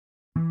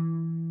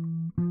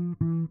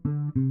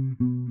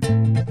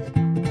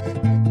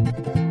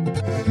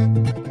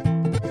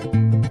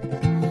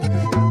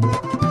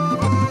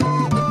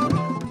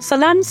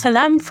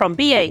Salam from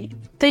BA.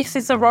 This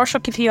is the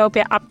Rorshok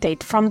Ethiopia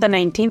update from the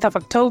 19th of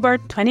October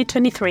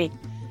 2023.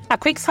 A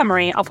quick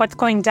summary of what's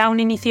going down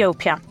in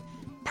Ethiopia.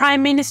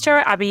 Prime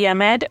Minister Abiy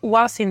Ahmed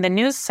was in the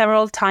news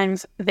several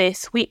times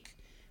this week.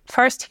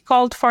 First, he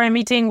called for a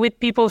meeting with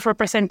people's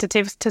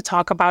representatives to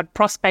talk about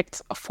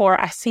prospects for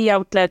a sea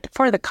outlet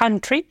for the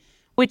country,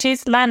 which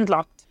is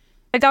landlocked.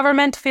 The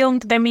government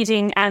filmed the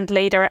meeting and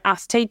later a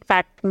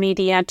state-backed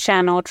media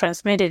channel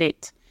transmitted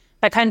it.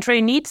 The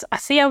country needs a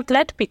sea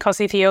outlet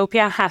because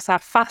Ethiopia has a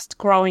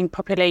fast-growing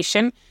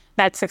population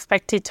that's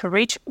expected to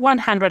reach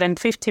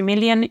 150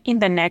 million in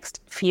the next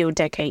few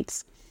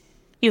decades.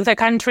 If the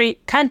country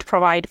can't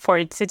provide for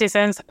its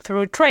citizens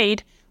through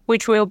trade,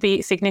 which will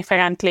be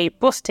significantly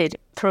boosted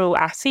through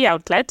a sea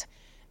outlet,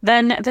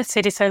 then the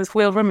citizens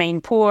will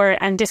remain poor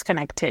and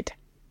disconnected.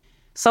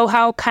 So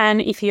how can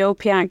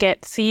Ethiopia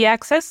get sea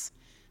access?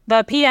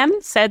 The PM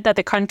said that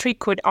the country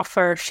could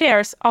offer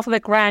shares of the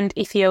Grand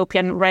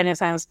Ethiopian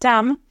Renaissance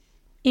Dam,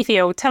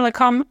 Ethio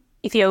Telecom,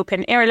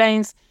 Ethiopian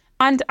Airlines,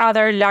 and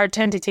other large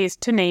entities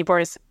to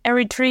neighbors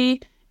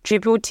Eritrea,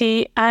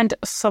 Djibouti, and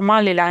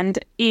Somaliland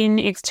in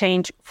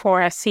exchange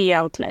for a sea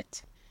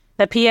outlet.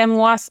 The PM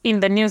was in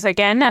the news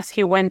again as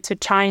he went to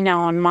China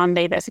on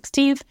Monday the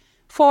 16th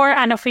for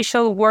an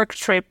official work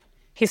trip,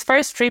 his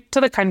first trip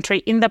to the country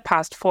in the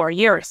past 4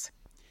 years.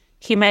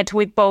 He met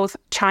with both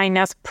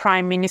China's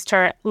Prime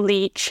Minister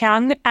Li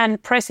Qiang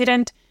and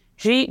President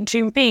Xi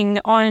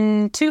Jinping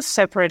on 2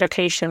 separate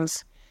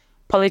occasions.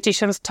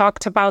 Politicians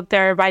talked about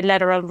their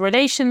bilateral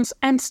relations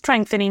and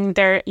strengthening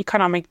their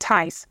economic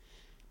ties.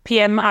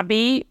 PM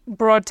Abiy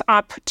brought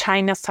up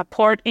China's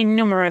support in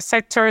numerous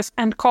sectors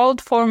and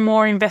called for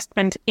more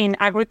investment in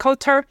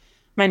agriculture,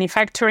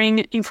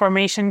 manufacturing,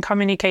 information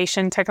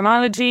communication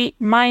technology,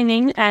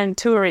 mining, and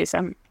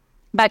tourism.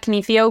 Back in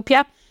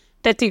Ethiopia,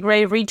 the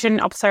Tigray region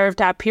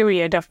observed a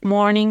period of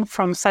mourning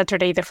from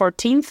Saturday the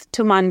 14th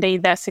to Monday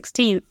the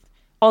 16th.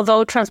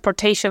 Although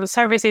transportation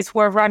services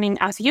were running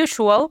as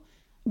usual,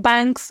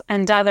 banks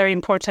and other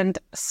important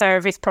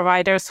service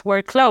providers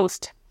were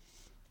closed.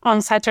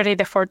 On Saturday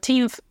the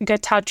 14th,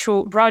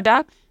 Getachew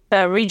Reda,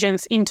 the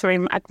region's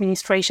interim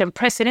administration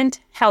president,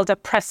 held a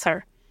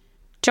presser.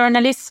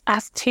 Journalists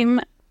asked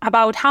him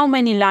about how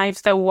many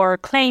lives the war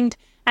claimed,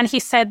 and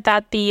he said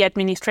that the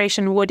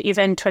administration would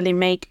eventually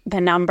make the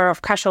number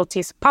of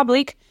casualties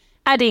public,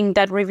 adding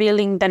that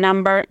revealing the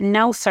number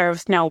now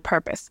serves no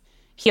purpose.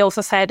 He also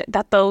said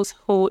that those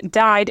who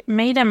died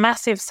made a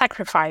massive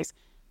sacrifice,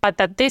 but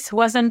that this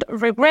wasn't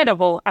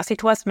regrettable as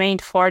it was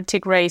made for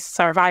Tigray's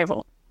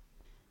survival.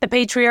 The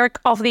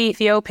Patriarch of the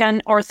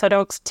Ethiopian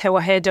Orthodox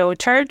Tewahedo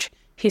Church,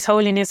 His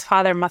Holiness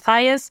Father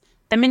Matthias,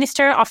 the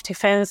Minister of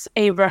Defense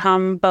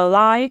Abraham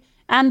Belai,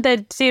 and the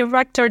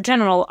Director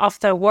General of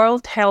the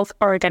World Health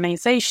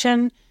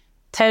Organization,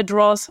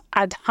 Tedros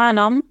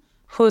Adhanom,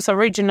 who's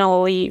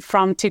originally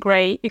from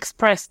Tigray,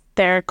 expressed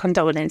their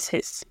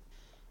condolences.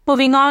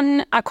 Moving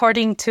on,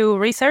 according to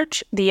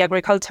research the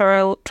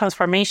Agricultural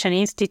Transformation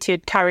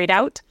Institute carried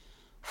out,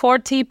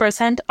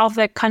 40% of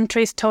the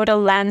country's total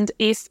land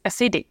is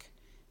acidic.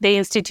 The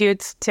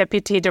Institute's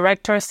deputy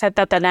director said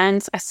that the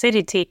land's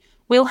acidity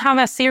will have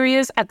a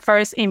serious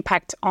adverse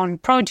impact on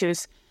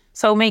produce,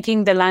 so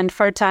making the land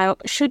fertile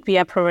should be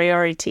a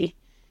priority.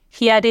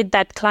 He added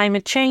that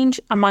climate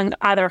change, among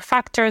other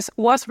factors,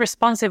 was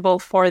responsible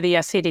for the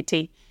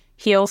acidity.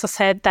 He also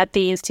said that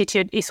the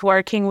Institute is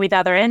working with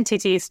other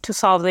entities to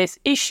solve this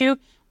issue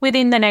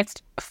within the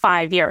next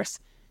 5 years.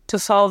 To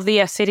solve the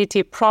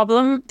acidity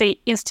problem, the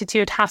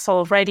Institute has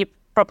already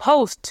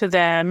proposed to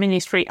the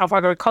Ministry of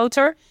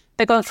Agriculture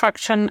the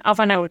construction of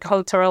an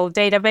agricultural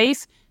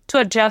database to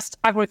adjust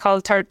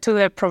agriculture to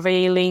the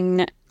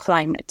prevailing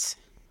climate.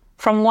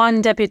 From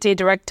one deputy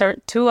director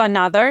to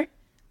another,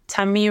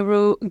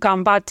 Tamiru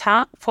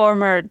Gambata,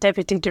 former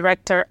deputy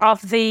director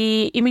of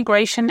the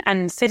Immigration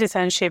and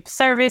Citizenship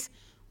Service,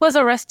 was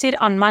arrested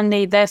on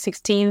Monday the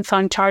 16th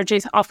on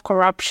charges of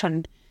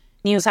corruption.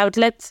 News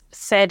outlets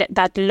said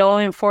that law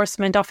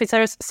enforcement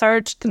officers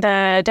searched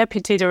the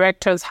deputy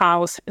director's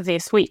house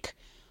this week.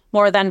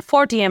 More than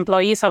 40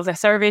 employees of the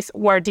service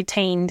were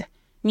detained.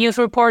 News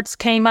reports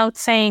came out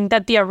saying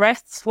that the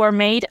arrests were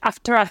made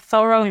after a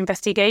thorough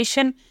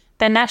investigation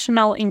the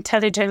National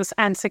Intelligence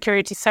and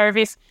Security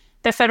Service,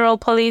 the Federal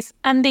Police,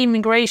 and the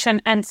Immigration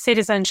and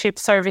Citizenship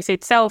Service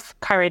itself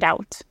carried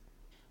out.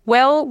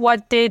 Well,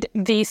 what did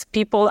these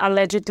people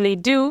allegedly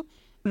do?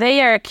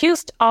 They are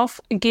accused of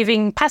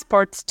giving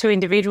passports to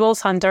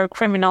individuals under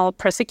criminal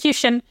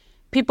persecution,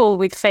 people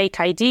with fake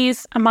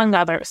IDs, among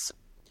others.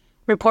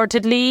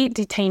 Reportedly,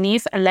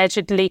 detainees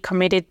allegedly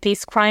committed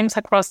these crimes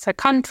across the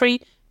country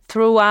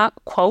through a,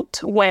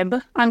 quote,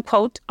 web,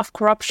 unquote, of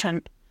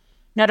corruption.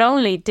 Not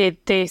only did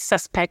the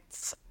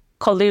suspects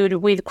collude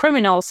with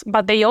criminals,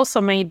 but they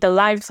also made the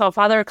lives of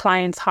other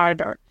clients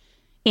harder.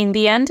 In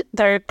the end,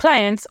 their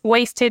clients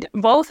wasted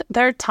both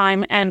their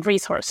time and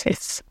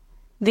resources.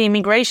 The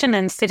Immigration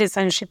and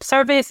Citizenship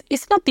Service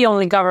is not the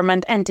only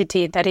government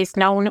entity that is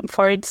known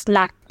for its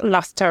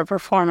lackluster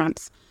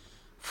performance.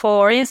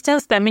 For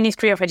instance, the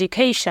Ministry of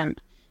Education.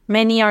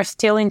 Many are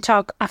still in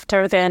shock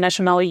after the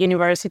National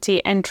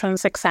University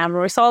entrance exam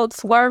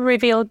results were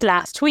revealed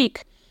last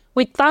week,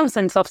 with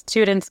thousands of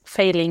students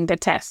failing the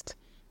test.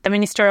 The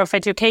Minister of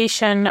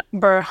Education,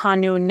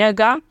 Burhanu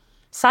Nega,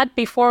 sat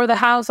before the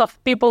House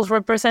of People's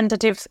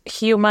Representatives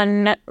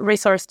Human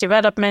Resource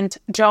Development,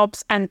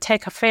 Jobs and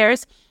Tech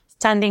Affairs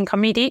Standing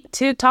Committee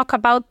to talk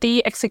about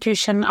the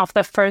execution of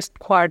the first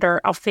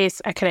quarter of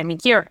this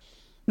academic year.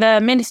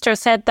 The minister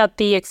said that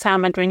the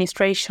exam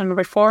administration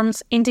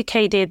reforms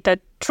indicated the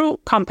true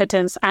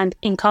competence and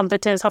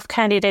incompetence of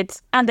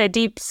candidates and the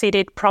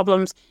deep-seated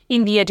problems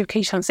in the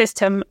education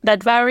system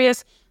that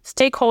various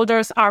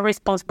stakeholders are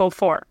responsible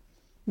for.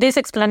 This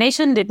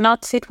explanation did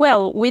not sit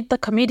well with the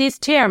committee's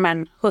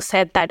chairman, who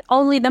said that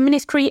only the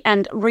ministry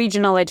and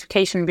regional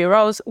education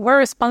bureaus were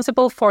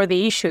responsible for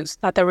the issues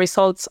that the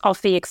results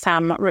of the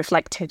exam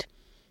reflected.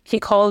 He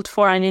called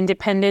for an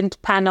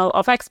independent panel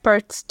of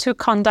experts to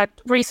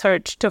conduct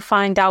research to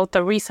find out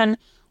the reason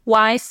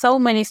why so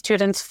many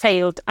students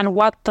failed and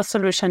what the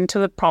solution to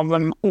the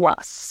problem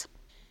was.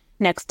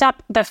 Next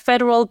up, the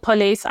federal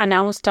police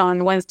announced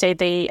on Wednesday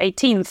the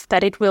 18th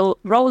that it will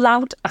roll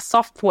out a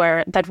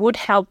software that would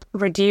help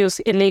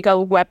reduce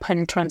illegal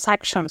weapon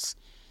transactions.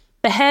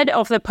 The head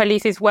of the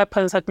police's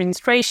Weapons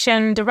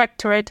Administration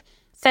Directorate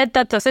said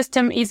that the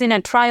system is in a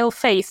trial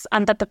phase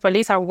and that the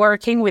police are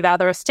working with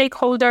other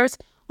stakeholders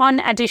on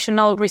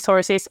additional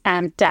resources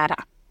and data.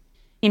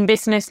 In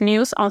business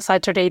news on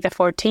Saturday the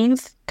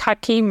 14th,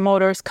 Kaki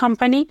Motors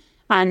Company,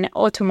 an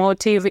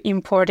automotive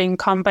importing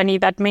company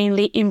that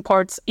mainly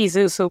imports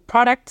Isuzu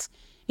products,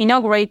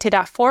 inaugurated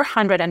a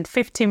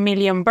 450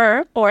 million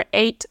birr or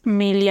 $8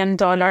 million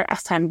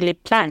assembly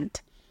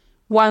plant.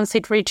 Once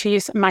it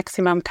reaches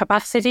maximum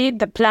capacity,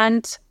 the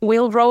plant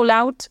will roll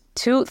out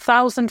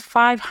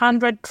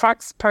 2,500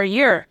 trucks per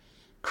year,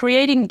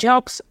 creating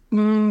jobs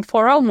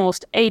for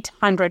almost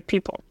 800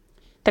 people.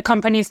 The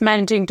company's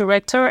managing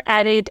director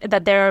added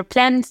that there are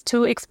plans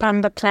to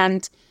expand the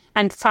plant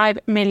and $5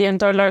 million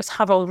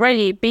have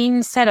already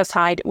been set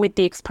aside with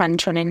the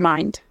expansion in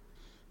mind.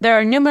 There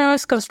are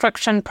numerous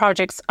construction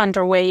projects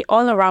underway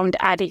all around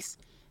Addis.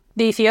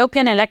 The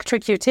Ethiopian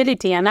electric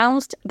utility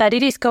announced that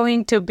it is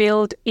going to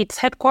build its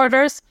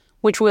headquarters,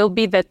 which will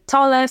be the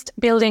tallest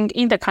building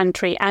in the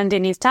country and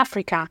in East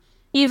Africa,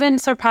 even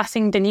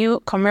surpassing the new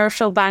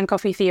Commercial Bank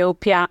of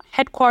Ethiopia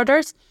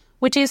headquarters,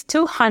 which is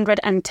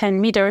 210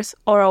 meters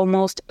or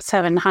almost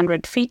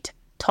 700 feet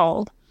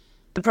tall.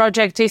 The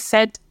project is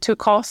said to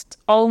cost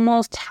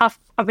almost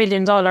 $500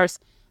 million.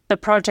 The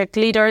project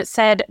leader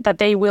said that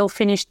they will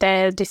finish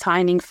the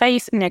designing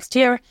phase next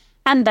year,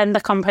 and then the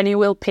company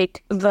will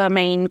pick the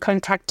main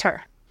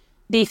contractor.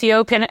 The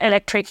Ethiopian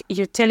electric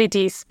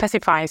utility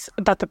specifies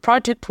that the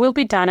project will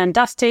be done and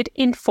dusted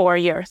in 4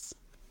 years.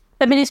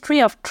 The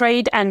Ministry of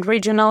Trade and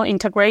Regional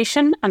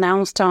Integration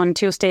announced on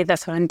Tuesday the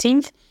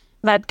 17th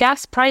that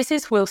gas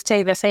prices will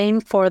stay the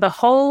same for the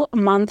whole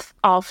month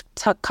of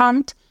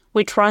Takant,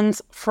 which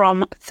runs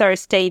from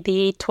Thursday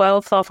the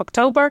 12th of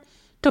October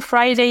to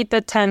Friday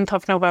the 10th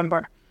of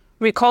November.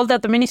 Recall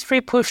that the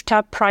ministry pushed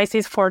up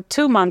prices for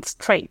 2 months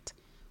straight.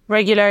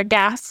 Regular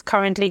gas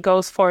currently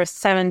goes for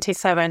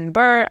 77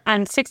 birr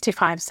and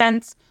 65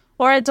 cents,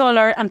 or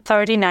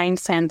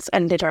 $1.39 a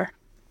liter.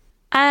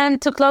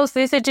 And to close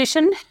this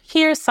edition,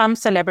 here's some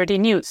celebrity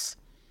news.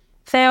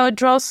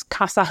 Theodros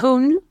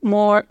Kasahun,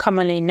 more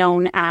commonly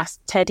known as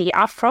Teddy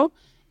Afro,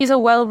 is a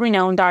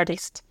well-renowned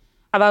artist.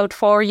 About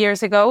 4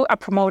 years ago, a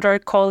promoter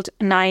called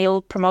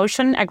Nile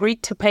Promotion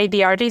agreed to pay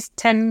the artist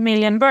 10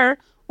 million birr,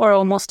 or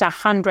almost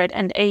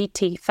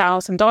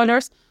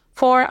 $180,000,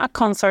 for a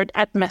concert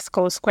at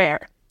Mesco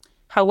Square.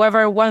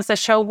 However, once the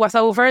show was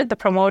over, the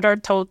promoter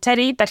told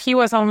Teddy that he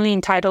was only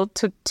entitled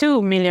to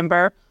 2 million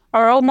birr,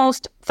 or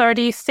almost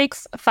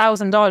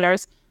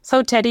 $36,000,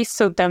 so Teddy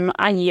sued them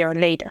a year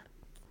later.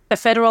 The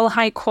Federal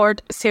High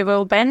Court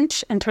civil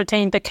bench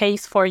entertained the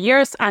case for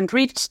years and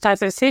reached a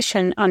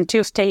decision on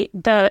Tuesday,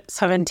 the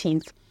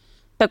 17th.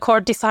 The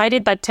court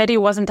decided that Teddy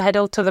was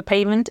entitled to the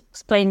payment,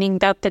 explaining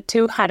that the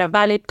two had a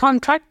valid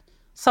contract,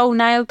 so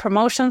Nile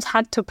Promotions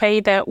had to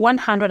pay the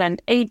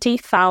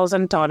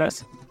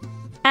 $180,000.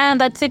 And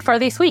that's it for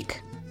this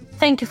week.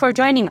 Thank you for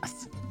joining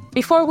us.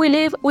 Before we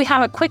leave, we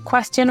have a quick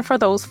question for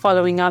those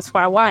following us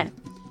for a while.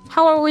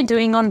 How are we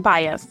doing on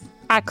bias?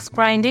 Axe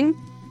grinding?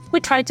 We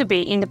try to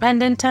be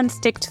independent and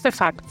stick to the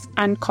facts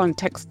and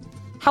context.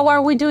 How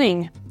are we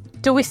doing?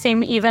 Do we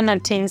seem even a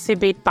teensy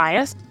bit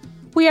biased?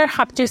 We are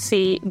happy to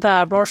see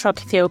the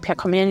Rorshok Ethiopia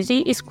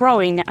community is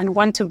growing and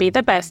want to be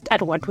the best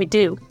at what we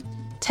do.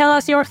 Tell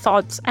us your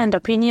thoughts and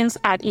opinions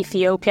at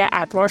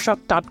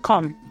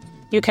ethiopia@rorshok.com.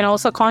 You can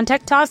also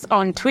contact us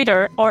on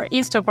Twitter or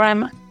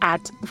Instagram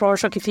at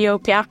Rorshok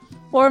Ethiopia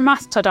or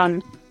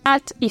Mastodon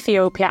at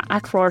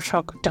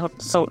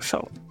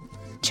ethiopia@rorshok.social.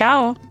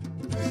 Ciao!